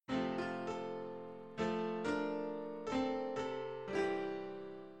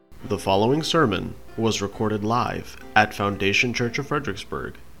The following sermon was recorded live at Foundation Church of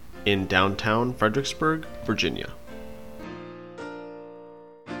Fredericksburg in downtown Fredericksburg, Virginia.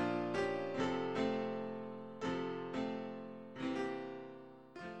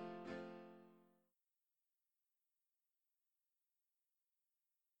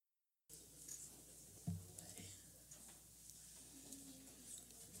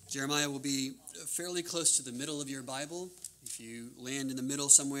 Jeremiah will be fairly close to the middle of your Bible. If you land in the middle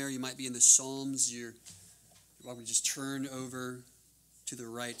somewhere, you might be in the Psalms. You're welcome to just turn over to the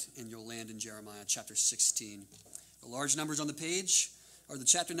right and you'll land in Jeremiah chapter 16. The large numbers on the page are the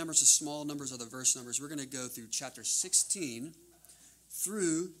chapter numbers, the small numbers are the verse numbers. We're going to go through chapter 16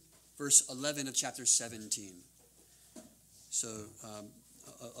 through verse 11 of chapter 17. So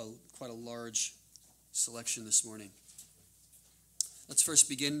quite a large selection this morning. Let's first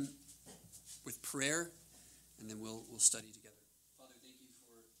begin with prayer, and then we'll study together. Father, thank you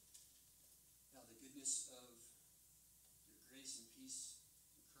for the goodness of your grace and peace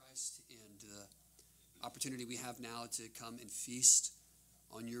in Christ, and the opportunity we have now to come and feast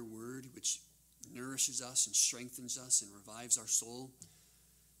on your word, which nourishes us and strengthens us and revives our soul.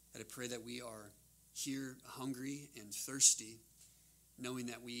 And I pray that we are here hungry and thirsty, knowing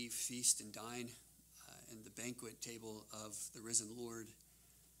that we feast and dine in the banquet table of the risen Lord.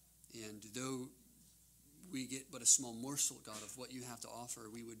 And though we get but a small morsel, God, of what you have to offer,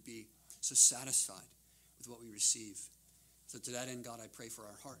 we would be so satisfied with what we receive. So to that end, God, I pray for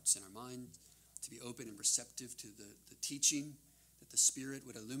our hearts and our mind to be open and receptive to the teaching, that the Spirit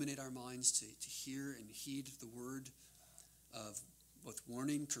would illuminate our minds to hear and heed the word of both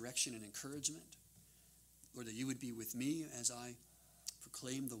warning, correction, and encouragement. Lord, that you would be with me as I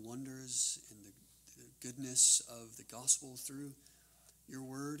proclaim the wonders and the goodness of the gospel through your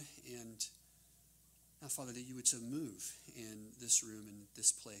word. And now, Father, that you would so move in this room, in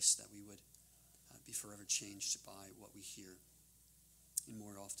this place, that we would be forever changed by what we hear, and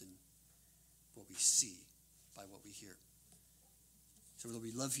more often what we see by what we hear. So, Lord,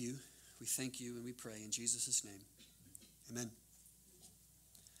 we love you, we thank you, and we pray in Jesus' name. Amen.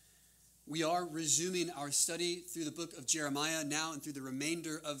 We are resuming our study through the book of Jeremiah now and through the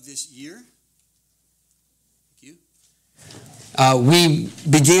remainder of this year. Thank you. We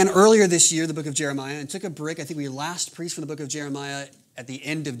began earlier this year the book of Jeremiah and took a break. I think we last preached from the book of Jeremiah at the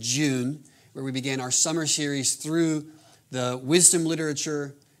end of June, where we began our summer series through the wisdom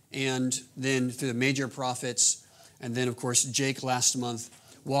literature and then through the major prophets. And then, of course, Jake last month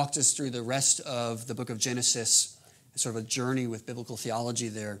walked us through the rest of the book of Genesis, sort of a journey with biblical theology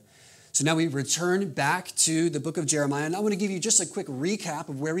there. So now we return back to the book of Jeremiah, and I want to give you just a quick recap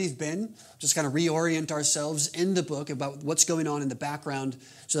of where we've been, just kind of reorient ourselves in the book about what's going on in the background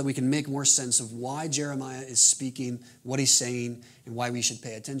so that we can make more sense of why Jeremiah is speaking, what he's saying, and why we should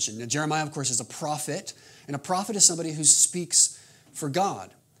pay attention. Now, Jeremiah, of course, is a prophet, and a prophet is somebody who speaks for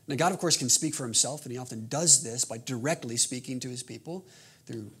God. Now, God, of course, can speak for himself, and he often does this by directly speaking to his people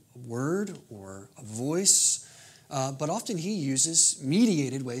through a word or a voice. But often he uses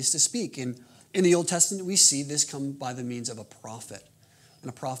mediated ways to speak. And in the Old Testament, we see this come by the means of a prophet. And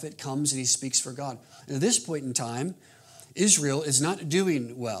a prophet comes and he speaks for God. And at this point in time, Israel is not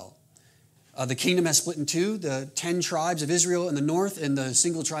doing well. The kingdom has split in two. The 10 tribes of Israel in the north and the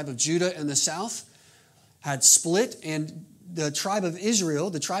single tribe of Judah in the south had split. And the tribes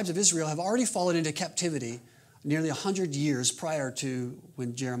of Israel have already fallen into captivity nearly 100 years prior to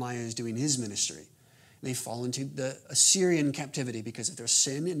when Jeremiah is doing his ministry. They fall into the Assyrian captivity because of their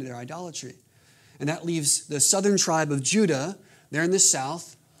sin and their idolatry. And that leaves the southern tribe of Judah, there in the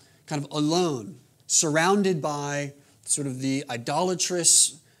south, kind of alone, surrounded by sort of the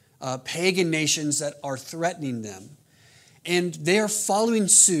idolatrous pagan nations that are threatening them. And they are following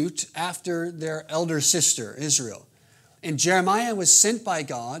suit after their elder sister, Israel. And Jeremiah was sent by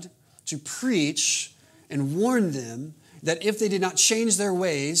God to preach and warn them that if they did not change their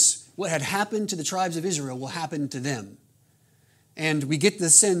ways, what had happened to the tribes of Israel will happen to them. And we get the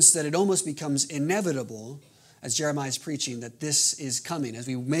sense that it almost becomes inevitable, as Jeremiah is preaching, that this is coming. As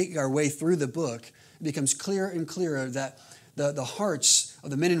we make our way through the book, it becomes clearer and clearer that the hearts of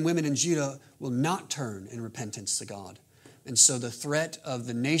the men and women in Judah will not turn in repentance to God. And so the threat of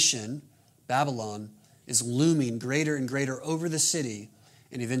the nation, Babylon, is looming greater and greater over the city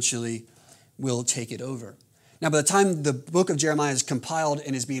and eventually will take it over. Now, by the time the book of Jeremiah is compiled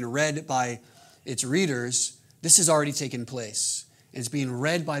and is being read by its readers, this has already taken place. It's being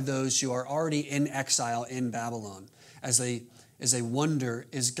read by those who are already in exile in Babylon as they wonder,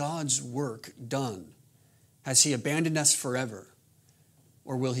 is God's work done? Has he abandoned us forever?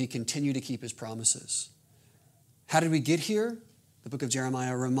 Or will he continue to keep his promises? How did we get here? The book of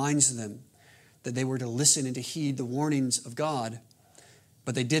Jeremiah reminds them that they were to listen and to heed the warnings of God,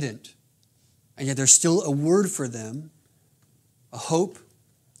 but they didn't. And yet there's still a word for them, a hope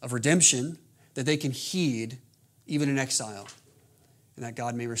of redemption that they can heed even in exile, and that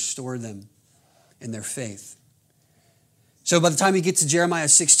God may restore them in their faith. So by the time we get to Jeremiah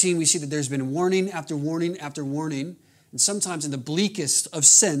 16, we see that there's been warning after warning after warning. And sometimes in the bleakest of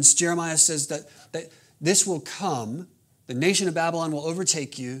sense, Jeremiah says that this will come, the nation of Babylon will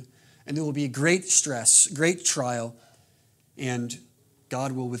overtake you, and there will be great stress, great trial, and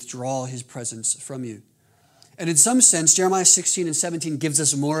God will withdraw his presence from you. And in some sense, Jeremiah 16 and 17 gives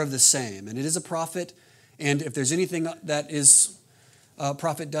us more of the same. And it is a prophet, and if there's anything that is a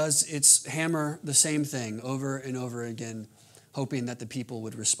prophet does, it's hammer the same thing over and over again, hoping that the people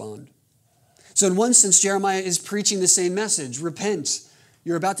would respond. So in one sense, Jeremiah is preaching the same message. Repent.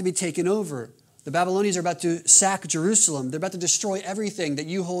 You're about to be taken over. The Babylonians are about to sack Jerusalem. They're about to destroy everything that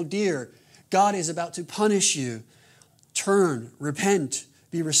you hold dear. God is about to punish you. Turn, repent,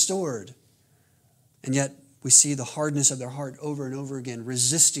 be restored. And yet we see the hardness of their heart over and over again,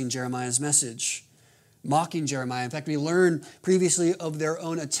 resisting Jeremiah's message, mocking Jeremiah. In fact, we learned previously of their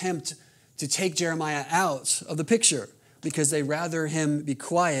own attempt to take Jeremiah out of the picture because they rather him be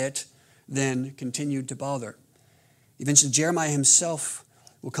quiet than continue to bother. Eventually, Jeremiah himself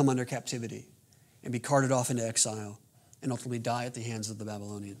will come under captivity and be carted off into exile and ultimately die at the hands of the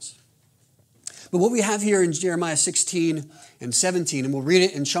Babylonians. But what we have here in Jeremiah 16 and 17, and we'll read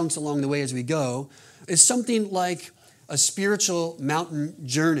it in chunks along the way as we go, is something like a spiritual mountain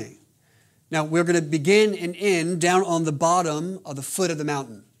journey. Now, we're going to begin and end down on the bottom of the foot of the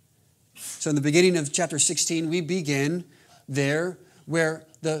mountain. So in the beginning of chapter 16, we begin there where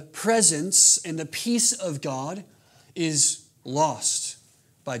the presence and the peace of God is lost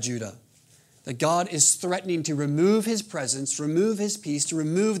by Judah. That God is threatening to remove his presence, remove his peace, to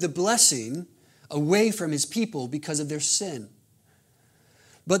remove the blessing away from his people because of their sin.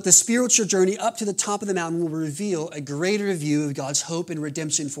 But the spiritual journey up to the top of the mountain will reveal a greater view of God's hope and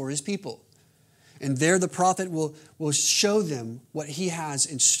redemption for his people. And there the prophet will show them what he has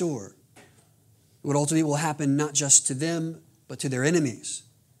in store. What ultimately will happen not just to them, but to their enemies.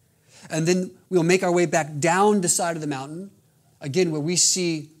 And then we'll make our way back down the side of the mountain, again, where we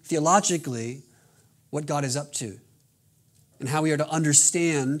see theologically what God is up to and how we are to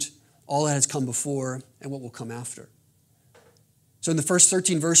understand all that has come before and what will come after. So in the first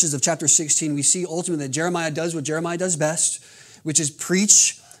 13 verses of chapter 16, we see ultimately that Jeremiah does what Jeremiah does best, which is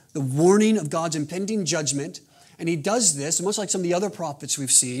preach the warning of God's impending judgment. And he does this, much like some of the other prophets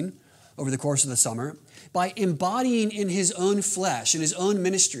we've seen over the course of the summer, by embodying in his own flesh, in his own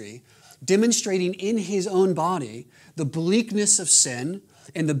ministry, demonstrating in his own body the bleakness of sin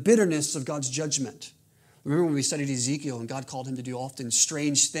and the bitterness of God's judgment. Remember when we studied Ezekiel and God called him to do often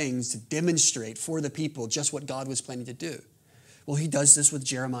strange things to demonstrate for the people just what God was planning to do. Well, he does this with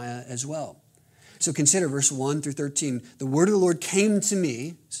Jeremiah as well. So consider verse 1 through 13. The word of the Lord came to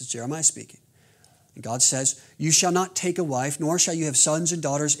me, this is Jeremiah speaking. And God says, you shall not take a wife, nor shall you have sons and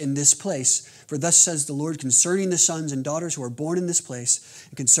daughters in this place. For thus says the Lord concerning the sons and daughters who are born in this place,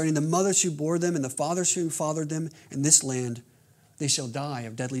 and concerning the mothers who bore them and the fathers who fathered them in this land, they shall die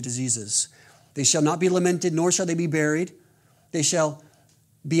of deadly diseases. They shall not be lamented, nor shall they be buried. They shall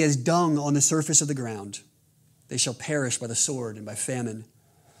be as dung on the surface of the ground. They shall perish by the sword and by famine,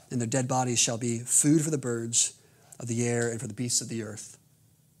 and their dead bodies shall be food for the birds of the air and for the beasts of the earth.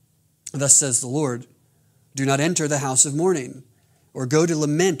 Thus says the Lord, do not enter the house of mourning, or go to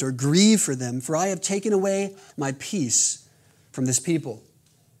lament or grieve for them, for I have taken away my peace from this people.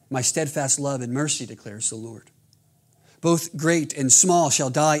 My steadfast love and mercy, declares the Lord. Both great and small shall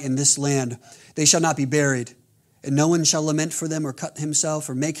die in this land. They shall not be buried, and no one shall lament for them or cut himself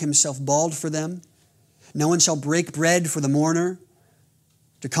or make himself bald for them. No one shall break bread for the mourner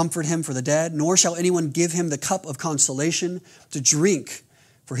to comfort him for the dead, nor shall anyone give him the cup of consolation to drink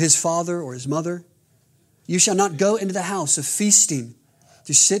for his father or his mother. You shall not go into the house of feasting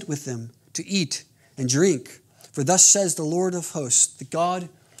to sit with them, to eat and drink. For thus says the Lord of hosts, the God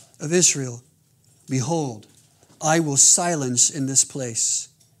of Israel, behold, I will silence in this place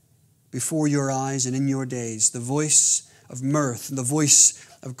before your eyes and in your days the voice of mirth and the voice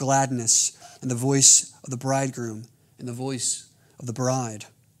of gladness and the voice of the bridegroom and the voice of the bride.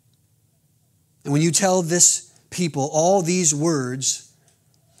 And when you tell this people all these words,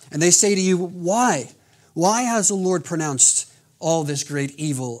 and they say to you, why? Why has the Lord pronounced all this great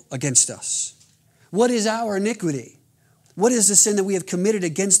evil against us? What is our iniquity? What is the sin that we have committed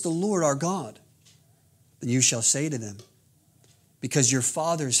against the Lord our God? Then you shall say to them, because your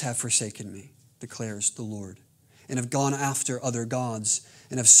fathers have forsaken me, declares the Lord, and have gone after other gods,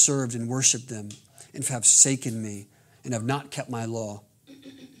 and have served and worshipped them, and have forsaken me, and have not kept my law.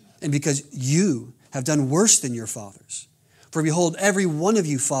 And because you have done worse than your fathers. For behold, every one of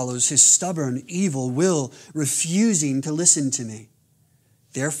you follows his stubborn, evil will, refusing to listen to me.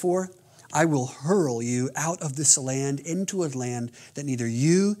 Therefore, I will hurl you out of this land into a land that neither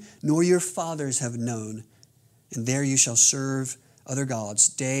you nor your fathers have known, and there you shall serve other gods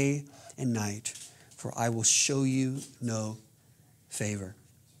day and night, for I will show you no favor.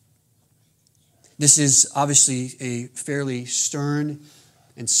 This is obviously a fairly stern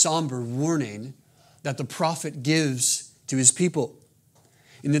and somber warning that the prophet gives to his people.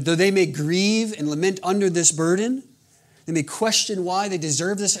 And that though they may grieve and lament under this burden, they may question why they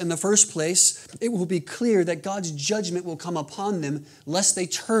deserve this in the first place, it will be clear that God's judgment will come upon them lest they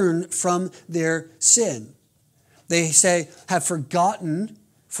turn from their sin. They say, have forgotten,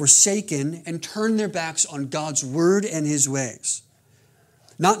 forsaken, and turned their backs on God's word and his ways.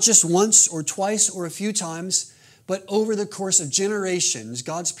 Not just once or twice or a few times, but over the course of generations,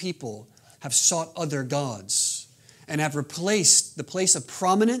 God's people have sought other gods and have replaced the place of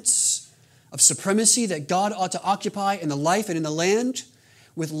prominence, of supremacy that God ought to occupy in the life and in the land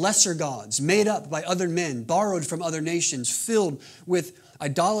with lesser gods made up by other men, borrowed from other nations, filled with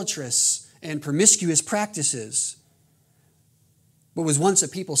idolatrous and promiscuous practices. What was once a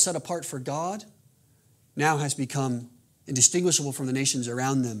people set apart for God now has become indistinguishable from the nations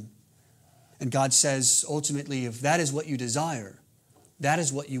around them. And God says, ultimately, if that is what you desire, that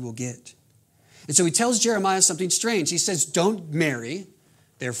is what you will get. And so he tells Jeremiah something strange. He says, don't marry,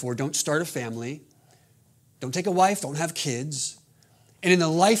 therefore don't start a family, don't take a wife, don't have kids, and in the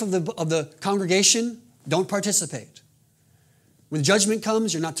life of the congregation, don't participate. When judgment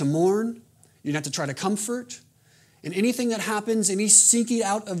comes, you're not to mourn, you're not to try to comfort, and anything that happens, any sinking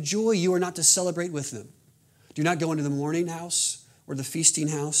out of joy, you are not to celebrate with them. Do not go into the mourning house or the feasting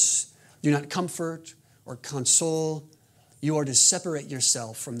house. Do not comfort or console. You are to separate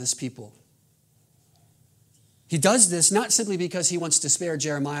yourself from this people. He does this not simply because he wants to spare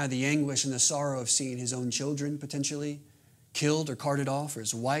Jeremiah the anguish and the sorrow of seeing his own children potentially killed or carted off, or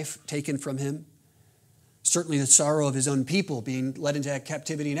his wife taken from him. Certainly the sorrow of his own people being led into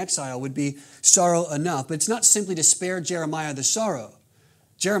captivity and exile would be sorrow enough. But it's not simply to spare Jeremiah the sorrow.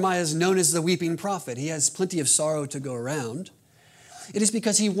 Jeremiah is known as the weeping prophet. He has plenty of sorrow to go around. It is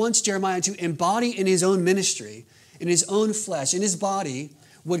because he wants Jeremiah to embody in his own ministry, in his own flesh, in his body,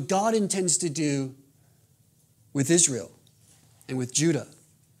 what God intends to do with Israel and with Judah.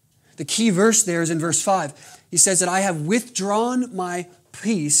 The key verse there is in verse 5. He says that I have withdrawn my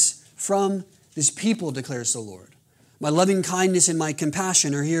peace from this people, declares the Lord. My loving kindness and my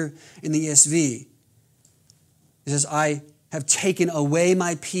compassion are here in the ESV. It says, I have taken away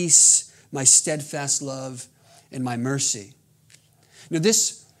my peace, my steadfast love, and my mercy. Now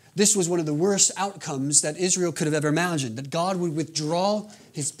this was one of the worst outcomes that Israel could have ever imagined, that God would withdraw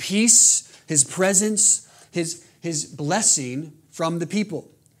his peace, his presence, his blessing from the people.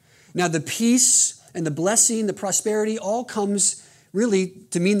 Now the peace and the blessing, the prosperity, all comes really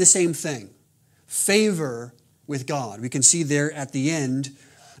to mean the same thing. Favor with God. We can see there at the end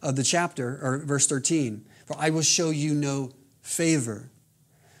of the chapter, or verse 13, for I will show you no favor.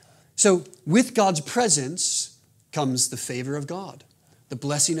 So with God's presence comes the favor of God, the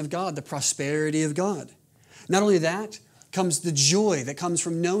blessing of God, the prosperity of God. Not only that, comes the joy that comes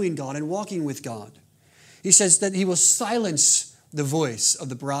from knowing God and walking with God. He says that he will silence the voice of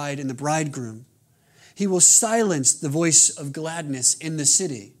the bride and the bridegroom. He will silence the voice of gladness in the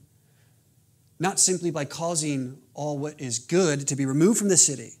city. Not simply by causing all what is good to be removed from the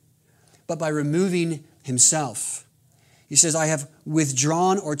city, but by removing himself. He says, I have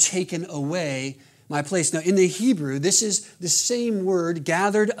withdrawn or taken away my place. Now, in the Hebrew, this is the same word,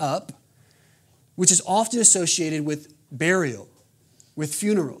 gathered up, which is often associated with burial, with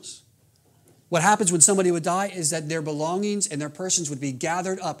funerals. What happens when somebody would die is that their belongings and their persons would be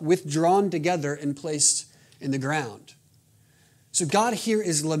gathered up, withdrawn together, and placed in the ground. So God here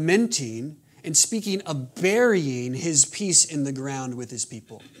is lamenting and speaking of burying his peace in the ground with his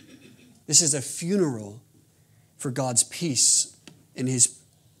people. This is a funeral for God's peace in his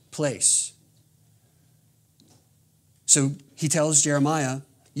place. So he tells Jeremiah,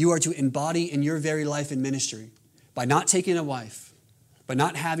 you are to embody in your very life and ministry by not taking a wife, by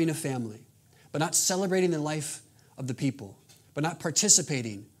not having a family, by not celebrating the life of the people, by not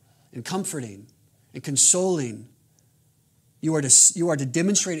participating and comforting and consoling. You are to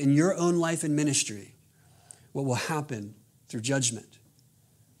demonstrate in your own life and ministry what will happen through judgment.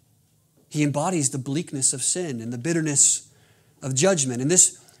 He embodies the bleakness of sin and the bitterness of judgment. And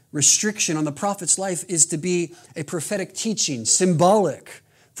this restriction on the prophet's life is to be a prophetic teaching, symbolic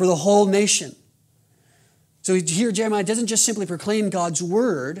for the whole nation. So here Jeremiah doesn't just simply proclaim God's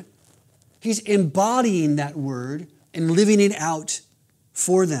word, he's embodying that word and living it out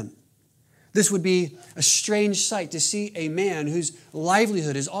for them. This would be a strange sight to see a man whose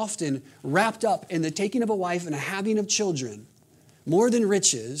livelihood is often wrapped up in the taking of a wife and a having of children. More than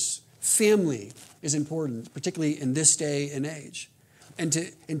riches, family is important, particularly in this day and age. And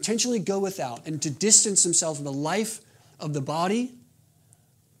to intentionally go without and to distance himself from the life of the body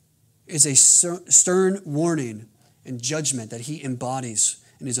is a stern warning and judgment that he embodies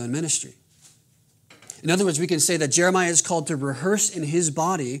in his own ministry. In other words, we can say that Jeremiah is called to rehearse in his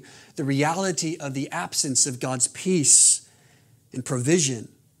body the reality of the absence of God's peace and provision.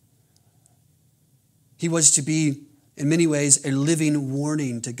 He was to be, in many ways, a living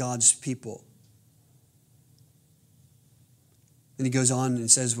warning to God's people. And he goes on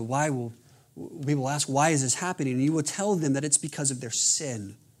and says, well, people ask, why is this happening? And he will tell them that it's because of their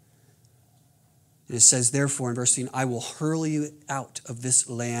sin. And it says, therefore, in verse 13, I will hurl you out of this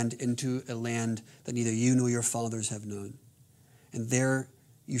land into a land that neither you nor your fathers have known. And there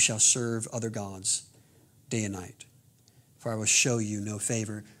you shall serve other gods day and night. For I will show you no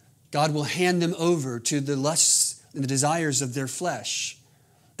favor. God will hand them over to the lusts and the desires of their flesh.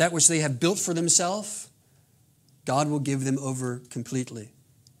 That which they have built for themselves, God will give them over completely.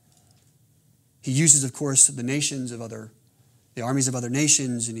 He uses, of course, the armies of other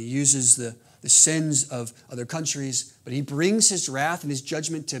nations, and he uses the sins of other countries, but he brings his wrath and his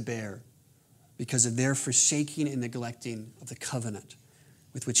judgment to bear because of their forsaking and neglecting of the covenant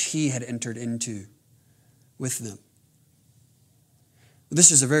with which he had entered into with them. This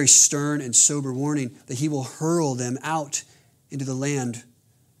is a very stern and sober warning that he will hurl them out into the land.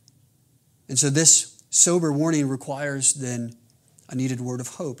 And so this sober warning requires then a needed word of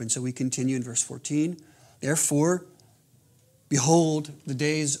hope. And so we continue in verse 14. Therefore, behold, the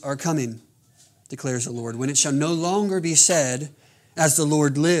days are coming, declares the Lord, when it shall no longer be said, as the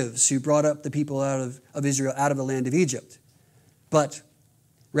Lord lives, who brought up the people of Israel out of the land of Egypt, but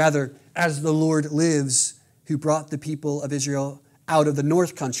rather, as the Lord lives, who brought the people of Israel out of the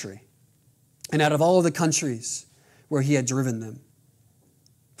north country and out of all the countries where he had driven them.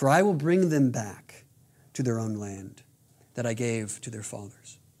 For I will bring them back to their own land that I gave to their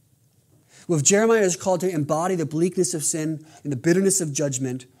fathers. Well, if Jeremiah is called to embody the bleakness of sin and the bitterness of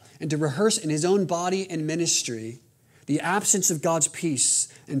judgment, and to rehearse in his own body and ministry the absence of God's peace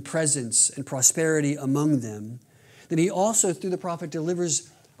and presence and prosperity among them, then he also, through the prophet,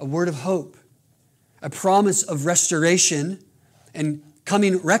 delivers a word of hope, a promise of restoration and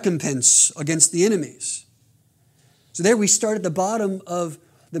coming recompense against the enemies. So there we start at the bottom of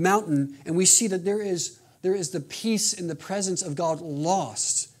the mountain, and we see that there is the peace and the presence of God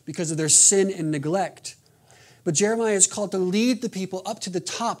lost because of their sin and neglect. But Jeremiah is called to lead the people up to the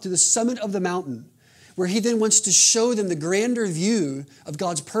top, to the summit of the mountain, where he then wants to show them the grander view of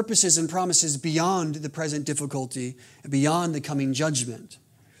God's purposes and promises beyond the present difficulty and beyond the coming judgment.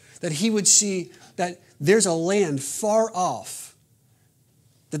 That he would see that there's a land far off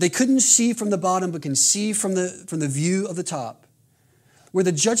that they couldn't see from the bottom but can see from the view of the top, where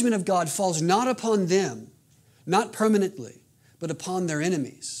the judgment of God falls not upon them, not permanently, but upon their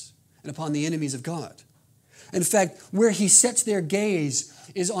enemies and upon the enemies of God. In fact, where he sets their gaze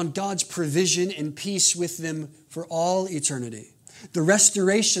is on God's provision and peace with them for all eternity. The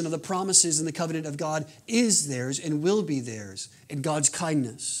restoration of the promises and the covenant of God is theirs and will be theirs in God's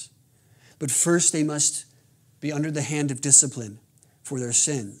kindness. But first they must be under the hand of discipline for their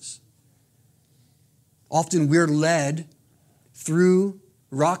sins. Often we're led through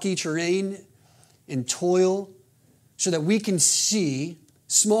rocky terrain and toil so that we can see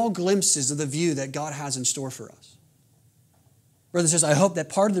small glimpses of the view that God has in store for us. Brothers and sisters, I hope that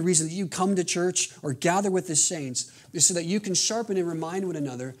part of the reason that you come to church or gather with the saints is so that you can sharpen and remind one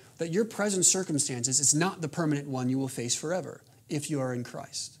another that your present circumstances is not the permanent one you will face forever if you are in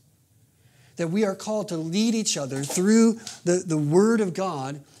Christ. That we are called to lead each other through the Word of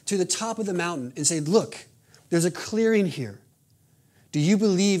God to the top of the mountain and say, look, there's a clearing here. Do you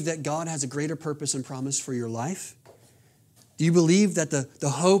believe that God has a greater purpose and promise for your life? Do you believe that the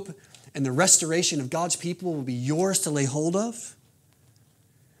hope and the restoration of God's people will be yours to lay hold of?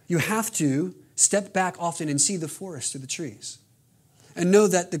 You have to step back often and see the forest through the trees and know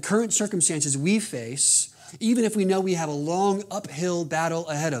that the current circumstances we face, even if we know we have a long uphill battle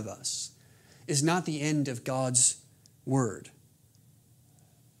ahead of us, is not the end of God's word.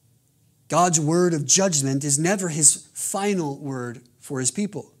 God's word of judgment is never his final word for his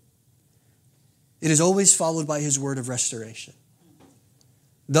people. It is always followed by his word of restoration.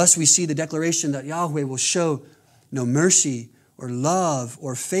 Thus we see the declaration that Yahweh will show no mercy or love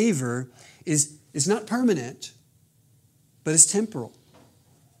or favor is not permanent, but is temporal.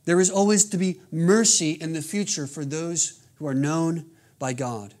 There is always to be mercy in the future for those who are known by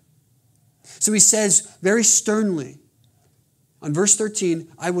God. So he says very sternly on verse 13,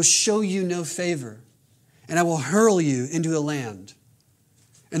 I will show you no favor, and I will hurl you into a land.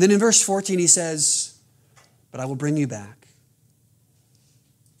 And then in verse 14 he says, but I will bring you back,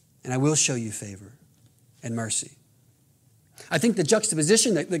 and I will show you favor and mercy. I think the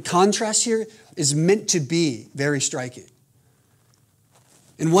juxtaposition, the contrast here is meant to be very striking.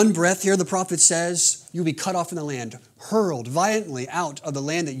 In one breath here, the prophet says, you'll be cut off from the land, hurled violently out of the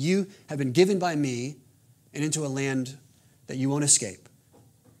land that you have been given by me and into a land that you won't escape.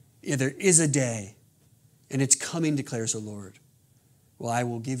 Yeah, there is a day, and it's coming, declares the Lord. Well, I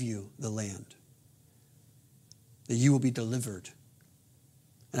will give you the land, that you will be delivered,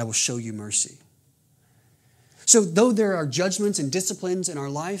 and I will show you mercy. So though there are judgments and disciplines in our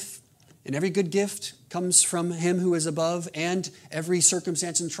life, and every good gift comes from him who is above, and every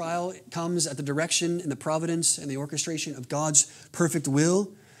circumstance and trial comes at the direction and the providence and the orchestration of God's perfect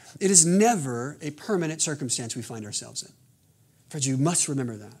will, it is never a permanent circumstance we find ourselves in. Friends, you must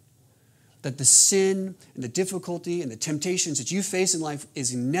remember that the sin and the difficulty and the temptations that you face in life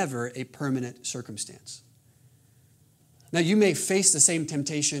is never a permanent circumstance. Now, you may face the same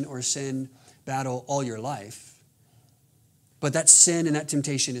temptation or sin battle all your life, but that sin and that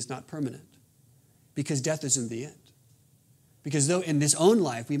temptation is not permanent, because death isn't the end. Because though in this own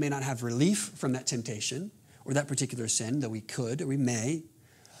life we may not have relief from that temptation or that particular sin, though we could or we may,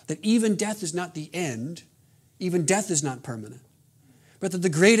 that even death is not the end, even death is not permanent, but that the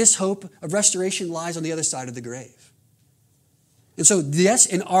greatest hope of restoration lies on the other side of the grave. And so, yes,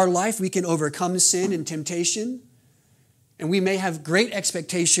 in our life we can overcome sin and temptation, and we may have great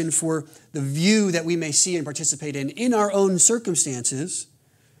expectation for the view that we may see and participate in our own circumstances.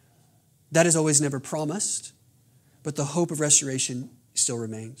 That is always never promised, but the hope of restoration still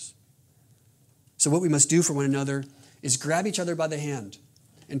remains. So what we must do for one another is grab each other by the hand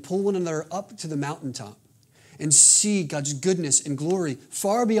and pull one another up to the mountaintop and see God's goodness and glory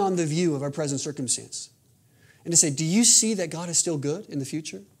far beyond the view of our present circumstance. And to say, do you see that God is still good in the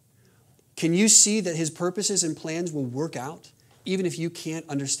future? Can you see that his purposes and plans will work out, even if you can't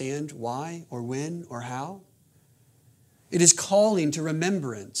understand why or when or how? It is calling to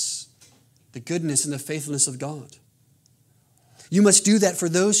remembrance the goodness and the faithfulness of God. You must do that for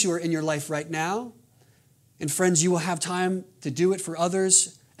those who are in your life right now. And friends, you will have time to do it for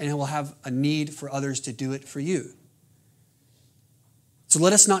others, and you will have a need for others to do it for you. So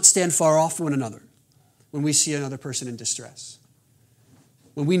let us not stand far off from one another when we see another person in distress.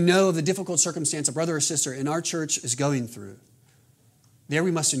 When we know of the difficult circumstance a brother or sister in our church is going through, there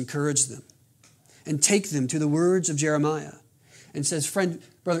we must encourage them and take them to the words of Jeremiah and says, friend,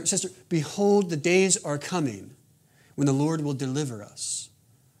 brother, sister, behold, the days are coming when the Lord will deliver us.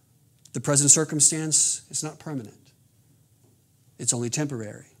 The present circumstance is not permanent. It's only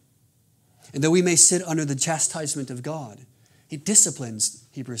temporary. And though we may sit under the chastisement of God, he disciplines,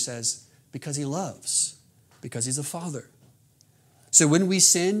 Hebrews says, because he loves, because he's a father. So when we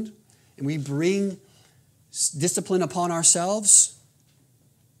sin and we bring discipline upon ourselves,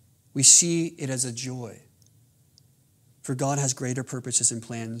 we see it as a joy. For God has greater purposes and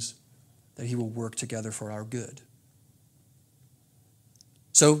plans that he will work together for our good.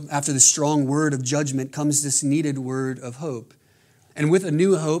 So after the strong word of judgment comes this needed word of hope. And with a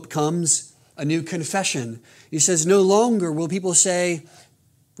new hope comes a new confession. He says, no longer will people say,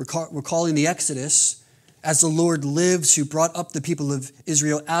 recalling the Exodus, as the Lord lives who brought up the people of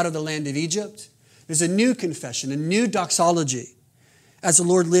Israel out of the land of Egypt. There's a new confession, a new doxology. As the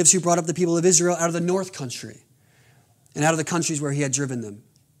Lord lives who brought up the people of Israel out of the north country and out of the countries where he had driven them.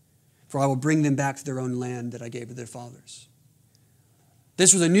 For I will bring them back to their own land that I gave to their fathers.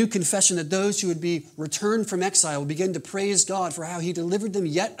 This was a new confession that those who would be returned from exile would begin to praise God for how he delivered them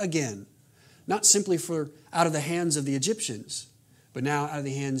yet again. Not simply out of the hands of the Egyptians, but now out of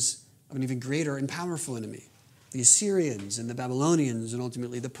the hands of an even greater and powerful enemy, the Assyrians and the Babylonians and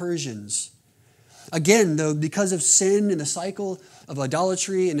ultimately the Persians. Again, though, because of sin and the cycle of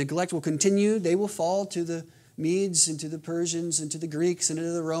idolatry and neglect will continue, they will fall to the Medes and to the Persians and to the Greeks and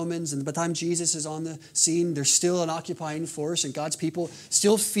to the Romans. And by the time Jesus is on the scene, there's still an occupying force, and God's people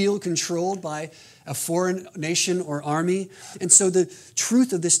still feel controlled by a foreign nation or army. And so the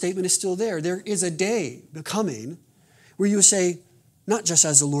truth of this statement is still there. There is a day coming where you will say, not just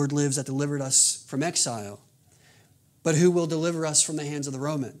as the Lord lives that delivered us from exile, but who will deliver us from the hands of the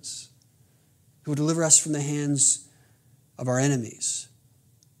Romans, who will deliver us from the hands of our enemies.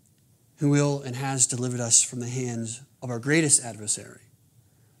 who will and has delivered us from the hands of our greatest adversary.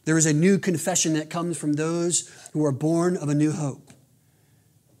 There is a new confession that comes from those who are born of a new hope.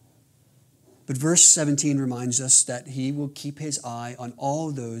 But verse 17 reminds us that he will keep his eye on all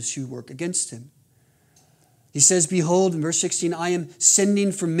those who work against him. He says, behold, in verse 16, I am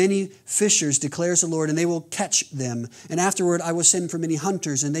sending for many fishers, declares the Lord, and they will catch them. And afterward I will send for many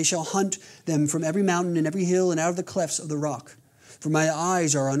hunters, and they shall hunt them from every mountain and every hill and out of the clefts of the rock. For my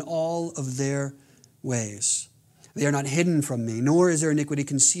eyes are on all of their ways. They are not hidden from me, nor is their iniquity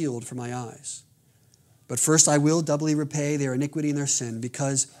concealed from my eyes. But first I will doubly repay their iniquity and their sin,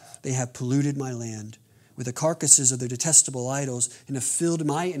 because they have polluted my land with the carcasses of their detestable idols, and have filled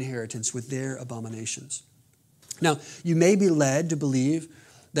my inheritance with their abominations. Now, you may be led to believe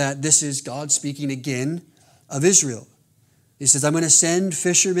that this is God speaking again of Israel. He says, I'm going to send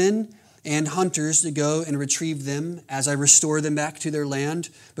fishermen and hunters to go and retrieve them as I restore them back to their land.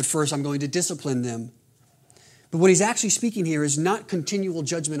 But first, I'm going to discipline them. But what he's actually speaking here is not continual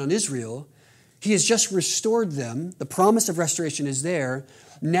judgment on Israel. He has just restored them. The promise of restoration is there.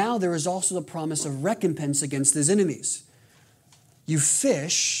 Now there is also the promise of recompense against his enemies. You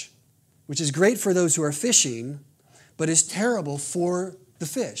fish, which is great for those who are fishing, but is terrible for the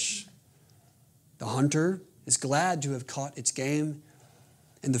fish. The hunter is glad to have caught its game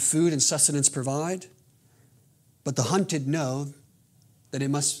and the food and sustenance provide, but the hunted know that it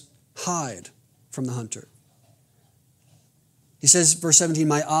must hide from the hunter. He says, verse 17,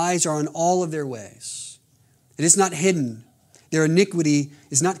 my eyes are on all of their ways. It is not hidden. Their iniquity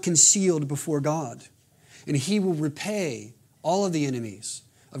is not concealed before God. And he will repay all of the enemies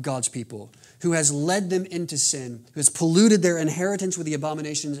of God's people, who has led them into sin, who has polluted their inheritance with the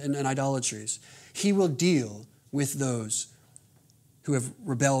abominations and idolatries. He will deal with those who have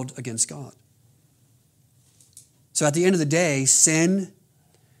rebelled against God. So at the end of the day, sin,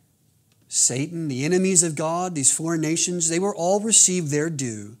 Satan, the enemies of God, these foreign nations, they will all receive their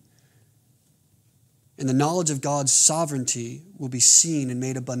due. And the knowledge of God's sovereignty will be seen and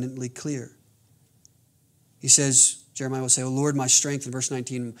made abundantly clear. He says, Jeremiah will say, O Lord, my strength, in verse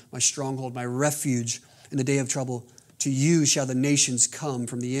 19, my stronghold, my refuge in the day of trouble. To you shall the nations come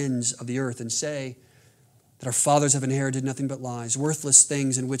from the ends of the earth and say that our fathers have inherited nothing but lies, worthless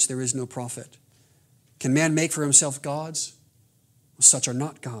things in which there is no profit. Can man make for himself gods? Well, such are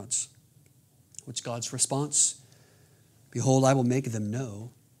not gods. What's God's response? Behold, I will make them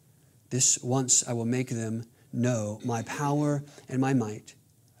know. This once I will make them know my power and my might,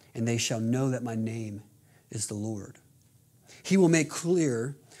 and they shall know that my name is the Lord. He will make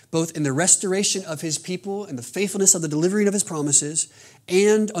clear, both in the restoration of his people and the faithfulness of the delivering of his promises,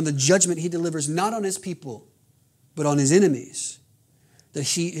 and on the judgment he delivers not on his people, but on his enemies, that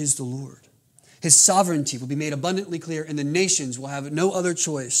he is the Lord. His sovereignty will be made abundantly clear, and the nations will have no other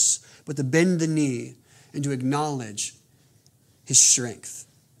choice but to bend the knee and to acknowledge his strength.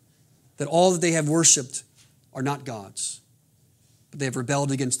 That all that they have worshipped are not gods, but they have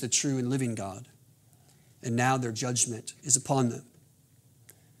rebelled against the true and living God. And now their judgment is upon them.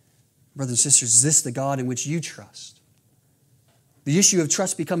 Brothers and sisters, is this the God in which you trust? The issue of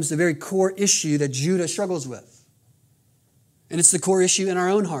trust becomes the very core issue that Judah struggles with. And it's the core issue in our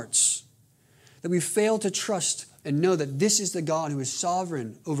own hearts. That we fail to trust and know that this is the God who is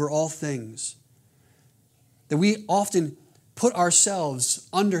sovereign over all things. That we often put ourselves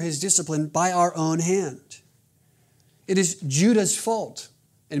under his discipline by our own hand. It is Judah's fault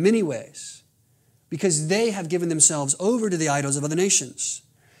in many ways, because they have given themselves over to the idols of other nations.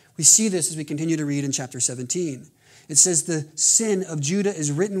 We see this as we continue to read in chapter 17. It says, the sin of Judah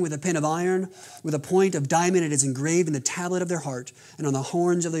is written with a pen of iron, with a point of diamond. It is engraved in the tablet of their heart and on the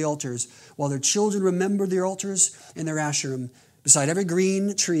horns of the altars, while their children remember their altars and their Asherim, beside every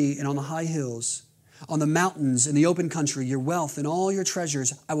green tree and on the high hills. On the mountains in the open country, your wealth and all your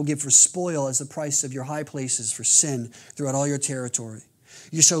treasures I will give for spoil as the price of your high places for sin throughout all your territory.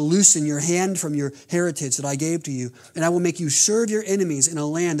 You shall loosen your hand from your heritage that I gave to you, and I will make you serve your enemies in a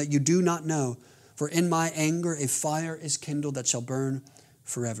land that you do not know. For in my anger a fire is kindled that shall burn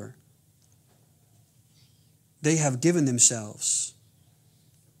forever. They have given themselves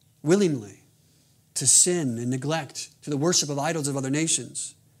willingly to sin and neglect, to the worship of idols of other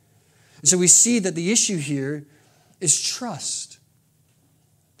nations. And so we see that the issue here is trust.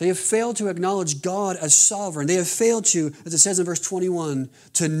 They have failed to acknowledge God as sovereign. They have failed to, as it says in verse 21,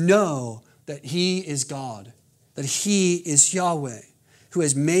 to know that he is God, that he is Yahweh, who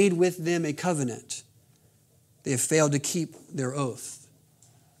has made with them a covenant. They have failed to keep their oath.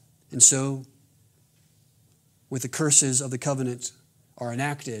 And so, with the curses of the covenant are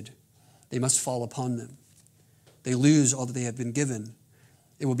enacted, they must fall upon them. They lose all that they have been given.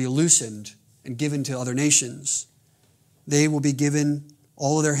 it will be loosened and given to other nations. They will be given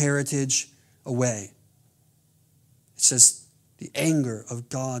all of their heritage away. It says, the anger of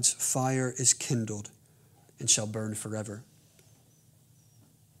God's fire is kindled and shall burn forever.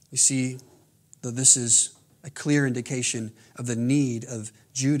 We see that this is a clear indication of the need of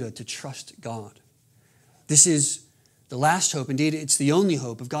Judah to trust God. This is the last hope. Indeed, it's the only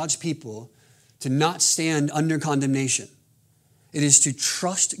hope of God's people to not stand under condemnation. It is to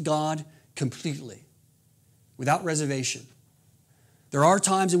trust God completely, without reservation. There are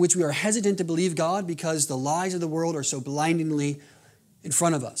times in which we are hesitant to believe God because the lies of the world are so blindingly in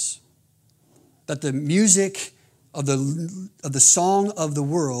front of us. That the music of the song of the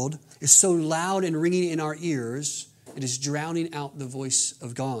world is so loud and ringing in our ears, it is drowning out the voice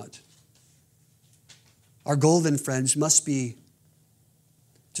of God. Our goal then, friends, must be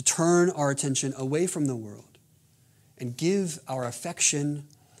to turn our attention away from the world and give our affection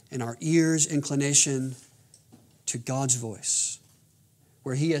and our ears' inclination to God's voice.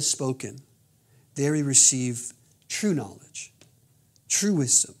 Where He has spoken, there we receive true knowledge, true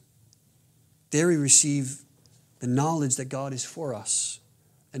wisdom. There we receive the knowledge that God is for us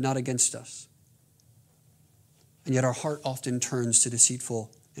and not against us. And yet our heart often turns to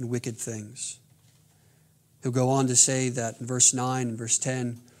deceitful and wicked things. He'll go on to say that in verse 9 and verse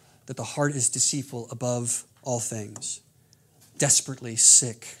 10, that the heart is deceitful above all things, desperately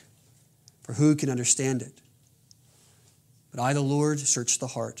sick, for who can understand it? But I, the Lord, search the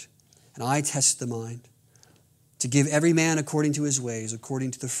heart, and I test the mind, to give every man according to his ways,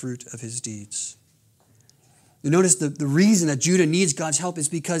 according to the fruit of his deeds. You notice the reason that Judah needs God's help is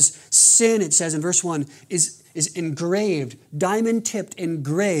because sin, it says in verse 1, is engraved, diamond-tipped,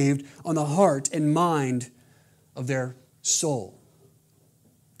 engraved on the heart and mind of their soul.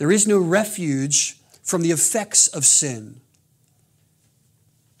 There is no refuge from the effects of sin.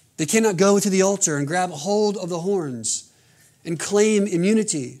 They cannot go to the altar and grab hold of the horns and claim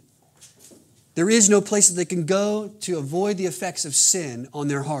immunity. There is no place that they can go to avoid the effects of sin on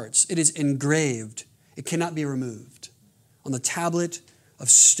their hearts. It is engraved. It cannot be removed on the tablet of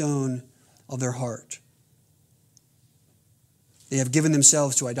stone of their heart. They have given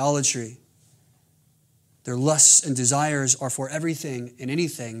themselves to idolatry. Their lusts and desires are for everything and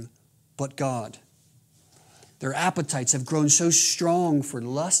anything but God. Their appetites have grown so strong for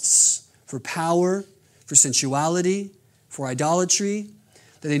lusts, for power, for sensuality, for idolatry,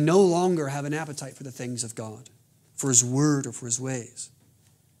 that they no longer have an appetite for the things of God, for His word or for His ways.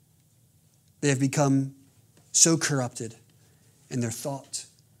 They have become so corrupted in their thought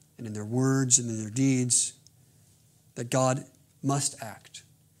and in their words and in their deeds that God must act,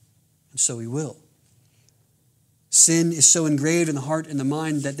 and so He will. Sin is so engraved in the heart and the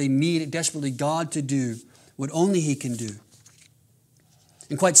mind that they need desperately God to do what only He can do.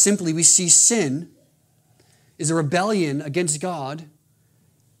 And quite simply, we see sin is a rebellion against God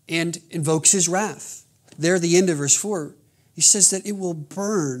and invokes His wrath. There at the end of verse 4, he says that it will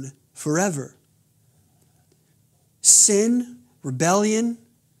burn forever. Sin, rebellion,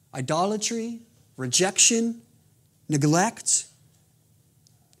 idolatry, rejection, neglect.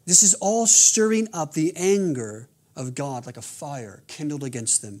 This is all stirring up the anger of God like a fire kindled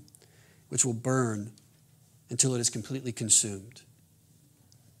against them, which will burn until it is completely consumed.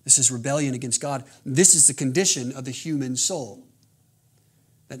 This is rebellion against God. This is the condition of the human soul.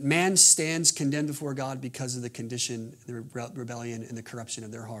 That man stands condemned before God because of the condition, the rebellion, and the corruption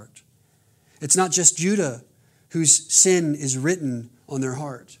of their heart. It's not just Judah whose sin is written on their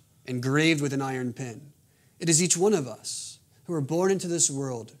heart, engraved with an iron pen. It is each one of us who are born into this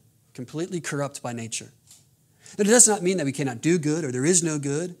world completely corrupt by nature. But it does not mean that we cannot do good or there is no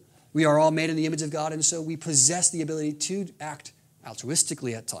good. We are all made in the image of God, and so we possess the ability to act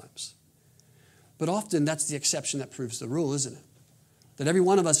altruistically at times. But often that's the exception that proves the rule, isn't it? That every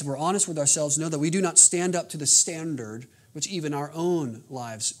one of us, if we're honest with ourselves, know that we do not stand up to the standard which even our own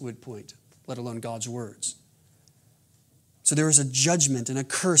lives would point, let alone God's words. So there is a judgment and a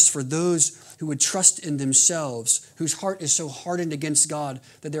curse for those who would trust in themselves, whose heart is so hardened against God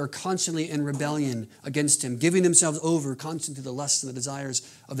that they are constantly in rebellion against Him, giving themselves over constantly to the lusts and the desires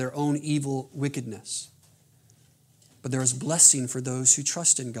of their own evil wickedness. But there is blessing for those who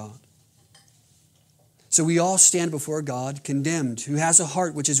trust in God. So we all stand before God condemned, who has a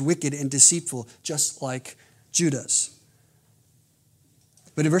heart which is wicked and deceitful, just like Judah's.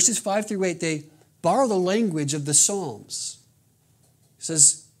 But in verses 5 through 8, they borrow the language of the Psalms. It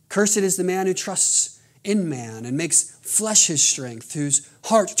says, "Cursed is the man who trusts in man and makes flesh his strength, whose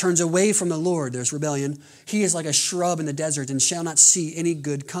heart turns away from the Lord." There's rebellion. "He is like a shrub in the desert and shall not see any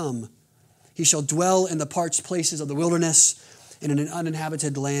good come. He shall dwell in the parched places of the wilderness. and in an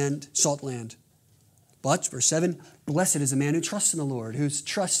uninhabited land, salt land. But, verse 7, blessed is the man who trusts in the Lord, whose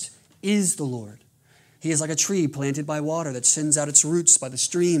trust is the Lord. He is like a tree planted by water that sends out its roots by the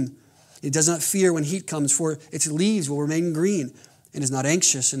stream. It does not fear when heat comes, for its leaves will remain green, and is not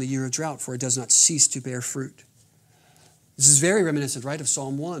anxious in the year of drought, for it does not cease to bear fruit. This is very reminiscent, right, of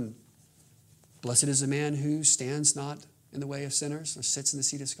Psalm 1. Blessed is the man who stands not in the way of sinners or sits in the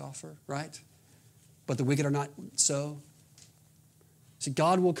seat of scoffer, right? But the wicked are not so. See,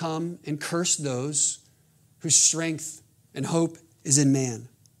 God will come and curse those whose strength and hope is in man,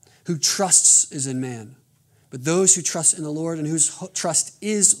 who trusts is in man. But those who trust in the Lord and whose trust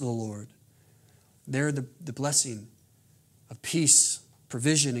is the Lord, there the blessing of peace,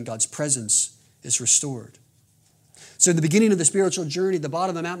 provision, and God's presence is restored. So at the beginning of the spiritual journey, at the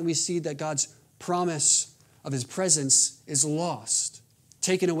bottom of the mountain, we see that God's promise of his presence is lost,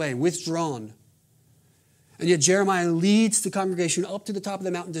 taken away, withdrawn. And yet Jeremiah leads the congregation up to the top of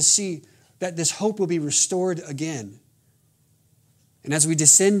the mountain to see that this hope will be restored again. And as we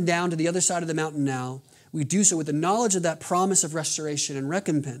descend down to the other side of the mountain now, we do so with the knowledge of that promise of restoration and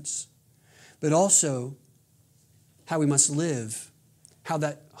recompense, but also how we must live, how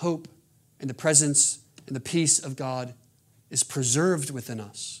that hope and the presence and the peace of God is preserved within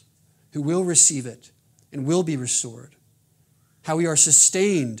us, who will receive it and will be restored, how we are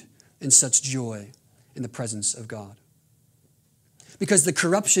sustained in such joy in the presence of God. Because the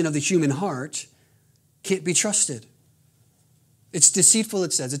corruption of the human heart can't be trusted. It's deceitful,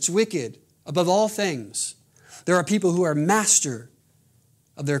 it says. It's wicked above all things. There are people who are master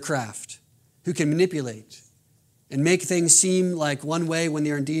of their craft, who can manipulate and make things seem like one way when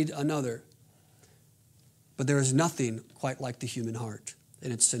they are indeed another. But there is nothing quite like the human heart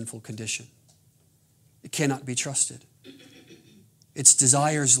in its sinful condition. It cannot be trusted. Its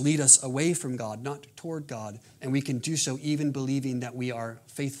desires lead us away from God, not toward God, and we can do so even believing that we are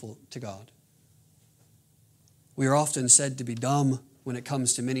faithful to God. We are often said to be dumb when it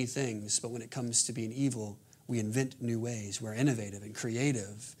comes to many things, but when it comes to being evil, we invent new ways. We're innovative and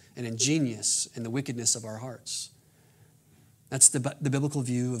creative and ingenious in the wickedness of our hearts. That's the biblical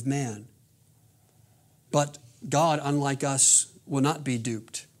view of man. But God, unlike us, will not be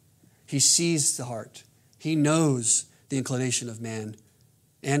duped. He sees the heart. He knows the inclination of man,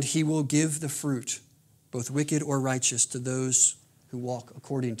 and he will give the fruit, both wicked or righteous, to those who walk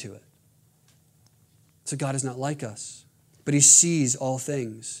according to it. So God is not like us, but he sees all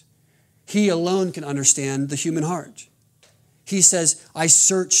things. He alone can understand the human heart. He says, I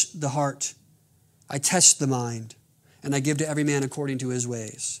search the heart, I test the mind, and I give to every man according to his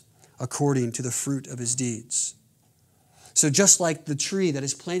ways, according to the fruit of his deeds. So just like the tree that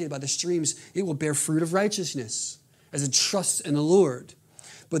is planted by the streams, it will bear fruit of righteousness as it trusts in the Lord.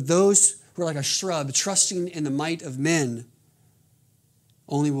 But those who are like a shrub, trusting in the might of men,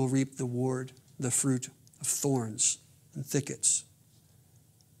 only will reap the fruit of thorns and thickets.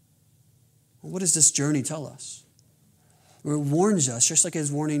 Well, what does this journey tell us? It warns us, just like it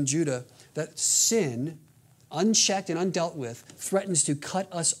is warning Judah, that sin, unchecked and undealt with, threatens to cut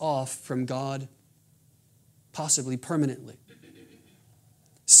us off from God, possibly permanently.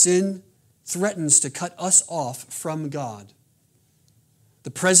 Sin threatens to cut us off from God.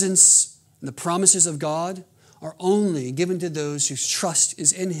 The presence and the promises of God are only given to those whose trust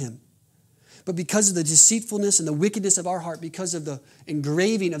is in him. But because of the deceitfulness and the wickedness of our heart, because of the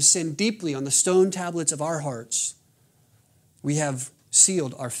engraving of sin deeply on the stone tablets of our hearts, we have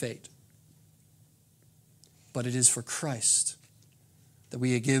sealed our fate. But it is for Christ that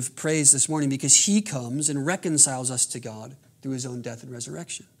we give praise this morning, because he comes and reconciles us to God through his own death and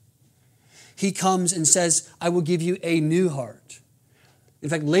resurrection. He comes and says, I will give you a new heart. In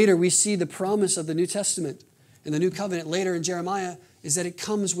fact, later we see the promise of the New Testament and the New Covenant later in Jeremiah is that it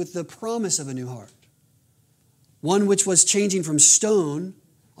comes with the promise of a new heart. One which was changing from stone,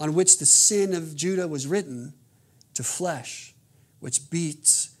 on which the sin of Judah was written, to flesh, which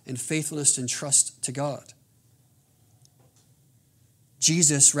beats in faithfulness and trust to God.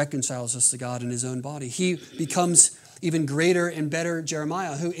 Jesus reconciles us to God in his own body. He becomes even greater and better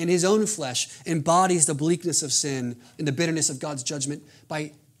Jeremiah, who in his own flesh embodies the bleakness of sin and the bitterness of God's judgment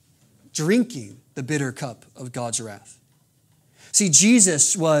by drinking the bitter cup of God's wrath. See,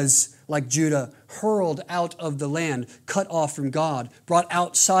 Jesus was, like Judah, hurled out of the land, cut off from God, brought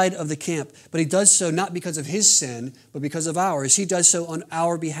outside of the camp. But he does so not because of his sin, but because of ours. He does so on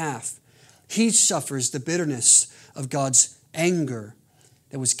our behalf. He suffers the bitterness of God's anger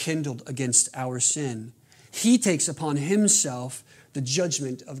that was kindled against our sin. He takes upon himself the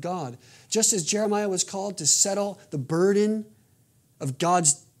judgment of God. Just as Jeremiah was called to settle the burden of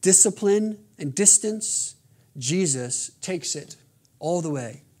God's discipline and distance, Jesus takes it all the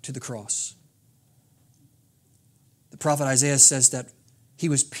way to the cross. The prophet Isaiah says that he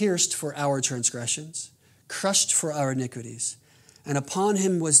was pierced for our transgressions, crushed for our iniquities, and upon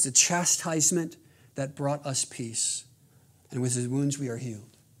him was the chastisement that brought us peace, and with his wounds we are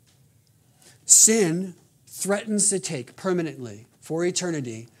healed. Sin threatens to take permanently, for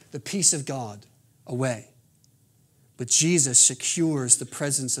eternity, the peace of God away. But Jesus secures the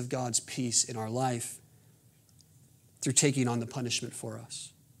presence of God's peace in our life through taking on the punishment for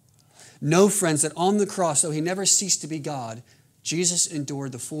us. Know, friends, that on the cross, though he never ceased to be God, Jesus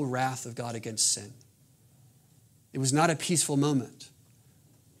endured the full wrath of God against sin. It was not a peaceful moment.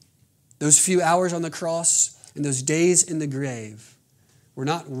 Those few hours on the cross and those days in the grave were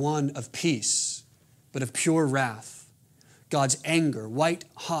not one of peace, but of pure wrath. God's anger,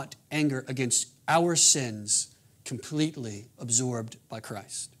 white-hot anger against our sins, completely absorbed by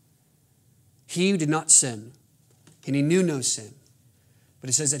Christ. He did not sin, and he knew no sin. But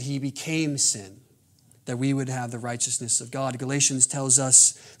it says that he became sin, that we would have the righteousness of God. Galatians tells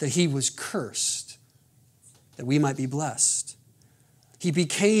us that he was cursed, that we might be blessed. He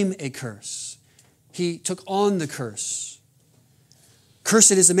became a curse. He took on the curse.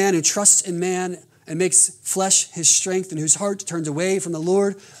 Cursed is the man who trusts in man and makes flesh his strength and whose heart turns away from the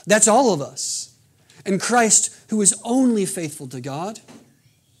Lord. That's all of us. And Christ, who is only faithful to God,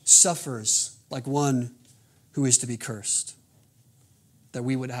 suffers like one who is to be cursed, that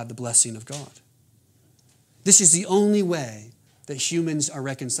we would have the blessing of God. This is the only way that humans are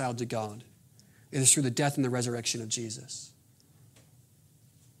reconciled to God. It is through the death and the resurrection of Jesus.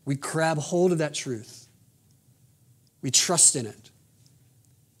 We grab hold of that truth. We trust in it.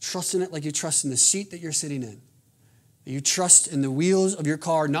 Trust in it like you trust in the seat that you're sitting in. You trust in the wheels of your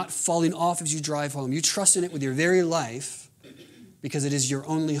car not falling off as you drive home. You trust in it with your very life because it is your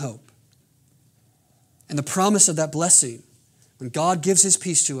only hope. And the promise of that blessing, when God gives his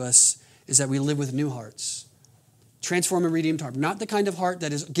peace to us, is that we live with new hearts. Transform and redeemed heart. Not the kind of heart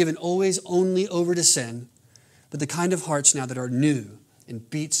that is given always only over to sin, but the kind of hearts now that are new and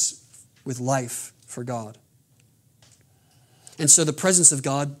beats with life for God. And so the presence of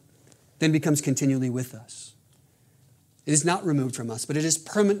God then becomes continually with us. It is not removed from us, but it is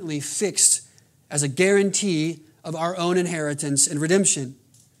permanently fixed as a guarantee of our own inheritance and redemption.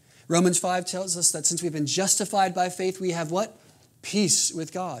 Romans 5 tells us that since we've been justified by faith, we have what? Peace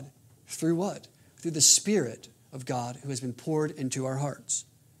with God. Through what? Through the Spirit of God who has been poured into our hearts.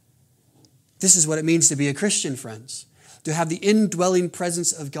 This is what it means to be a Christian, friends. To have the indwelling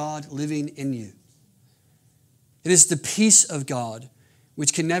presence of God living in you. It is the peace of God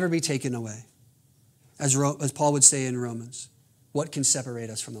which can never be taken away. As Paul would say in Romans, what can separate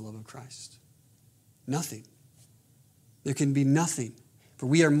us from the love of Christ? Nothing. There can be nothing. For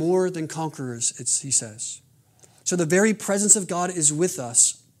we are more than conquerors, he says. So the very presence of God is with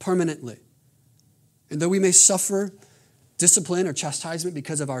us permanently. And though we may suffer discipline or chastisement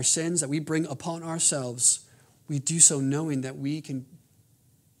because of our sins that we bring upon ourselves, we do so knowing that we can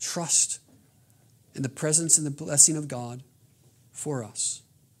trust in the presence and the blessing of God for us.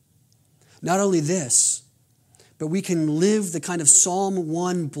 Not only this, but we can live the kind of Psalm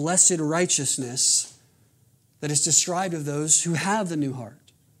 1 blessed righteousness that is described of those who have the new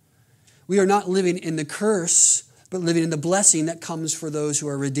heart. We are not living in the curse, but living in the blessing that comes for those who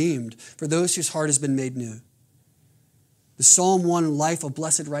are redeemed, for those whose heart has been made new. The Psalm 1 life of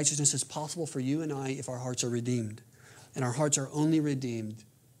blessed righteousness is possible for you and I if our hearts are redeemed. And our hearts are only redeemed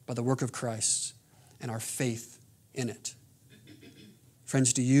by the work of Christ and our faith in it.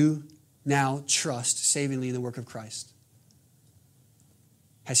 Friends, do you now trust savingly in the work of Christ?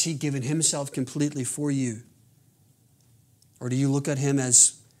 Has he given himself completely for you? Or do you look at him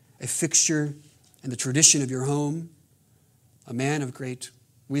as a fixture in the tradition of your home, a man of great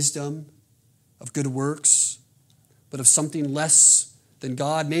wisdom, of good works, but of something less than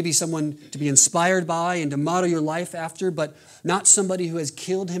God, maybe someone to be inspired by and to model your life after, but not somebody who has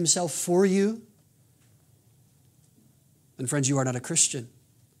killed himself for you? And friends, you are not a Christian.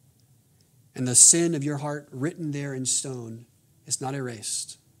 And the sin of your heart written there in stone is not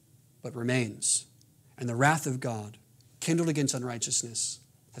erased, but remains. And the wrath of God, kindled against unrighteousness,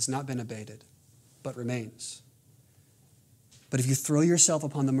 has not been abated, but remains. But if you throw yourself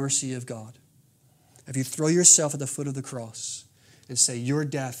upon the mercy of God, if you throw yourself at the foot of the cross and say, your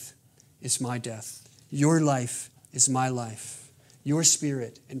death is my death, your life is my life, your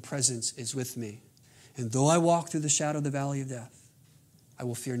spirit and presence is with me, and though I walk through the shadow of the valley of death, I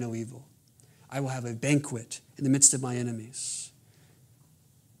will fear no evil. I will have a banquet in the midst of my enemies.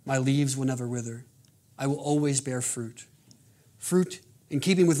 My leaves will never wither. I will always bear fruit. Fruit in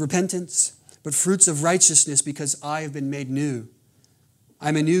keeping with repentance, but fruits of righteousness because I have been made new.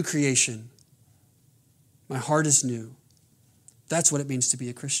 I'm a new creation. My heart is new. That's what it means to be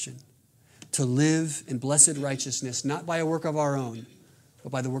a Christian. To live in blessed righteousness, not by a work of our own,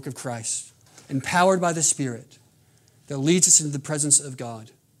 but by the work of Christ, empowered by the Spirit that leads us into the presence of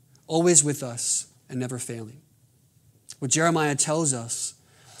God, always with us and never failing. What Jeremiah tells us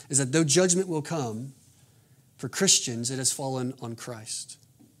is that though judgment will come, for Christians, it has fallen on Christ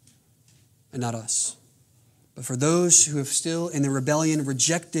and not us. But for those who have still, in their rebellion,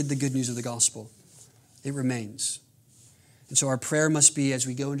 rejected the good news of the gospel, it remains. And so our prayer must be, as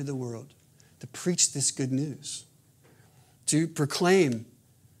we go into the world, to preach this good news, to proclaim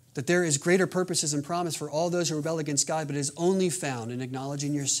that there is greater purposes and promise for all those who rebel against God, but it is only found in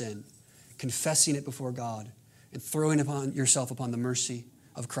acknowledging your sin, confessing it before God, and throwing yourself upon the mercy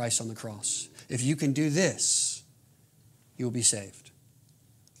of Christ on the cross. If you can do this, you will be saved.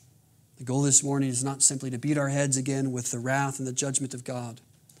 The goal this morning is not simply to beat our heads again with the wrath and the judgment of God,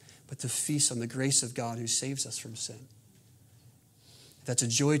 but to feast on the grace of God who saves us from sin. If that's a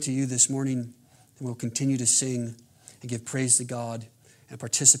joy to you this morning, then we'll continue to sing and give praise to God and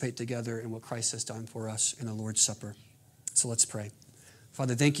participate together in what Christ has done for us in the Lord's Supper. So let's pray.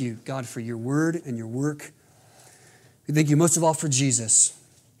 Father, thank you, God, for your word and your work. We thank you most of all for Jesus,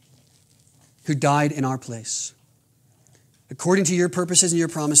 who died in our place. According to your purposes and your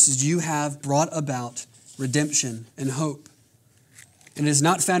promises, you have brought about redemption and hope. And it is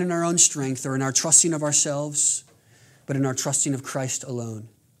not found in our own strength or in our trusting of ourselves, but in our trusting of Christ alone.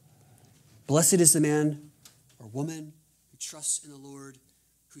 Blessed is the man or woman who trusts in the Lord,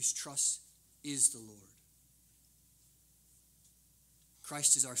 whose trust is the Lord.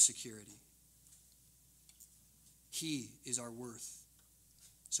 Christ is our security. He is our worth.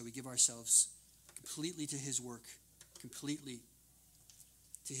 So we give ourselves completely to his work, completely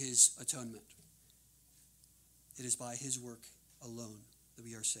to his atonement. It is by his work alone that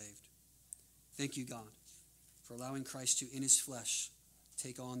we are saved. Thank you, God, for allowing Christ to, in his flesh,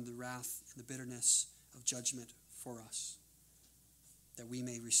 take on the wrath and the bitterness of judgment for us, that we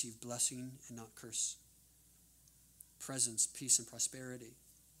may receive blessing and not curse, presence, peace, and prosperity,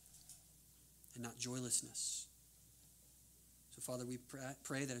 and not joylessness. So, Father, we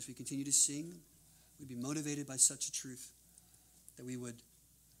pray that as we continue to sing, we'd be motivated by such a truth, that we would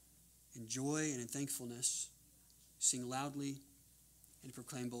enjoy and in thankfulness sing loudly and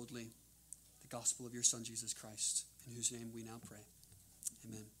proclaim boldly the gospel of your Son, Jesus Christ, in whose name we now pray.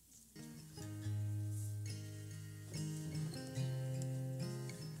 Amen.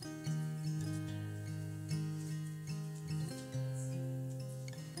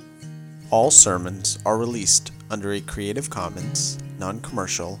 All sermons are released under a Creative Commons,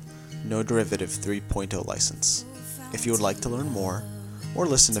 non-commercial, no derivative 3.0 license. If you would like to learn more or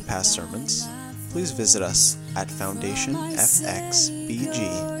listen to past sermons, please visit us at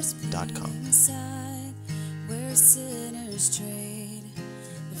foundationfxbg.com. Where sinners trade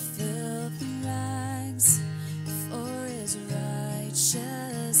their filthy rags for his righteous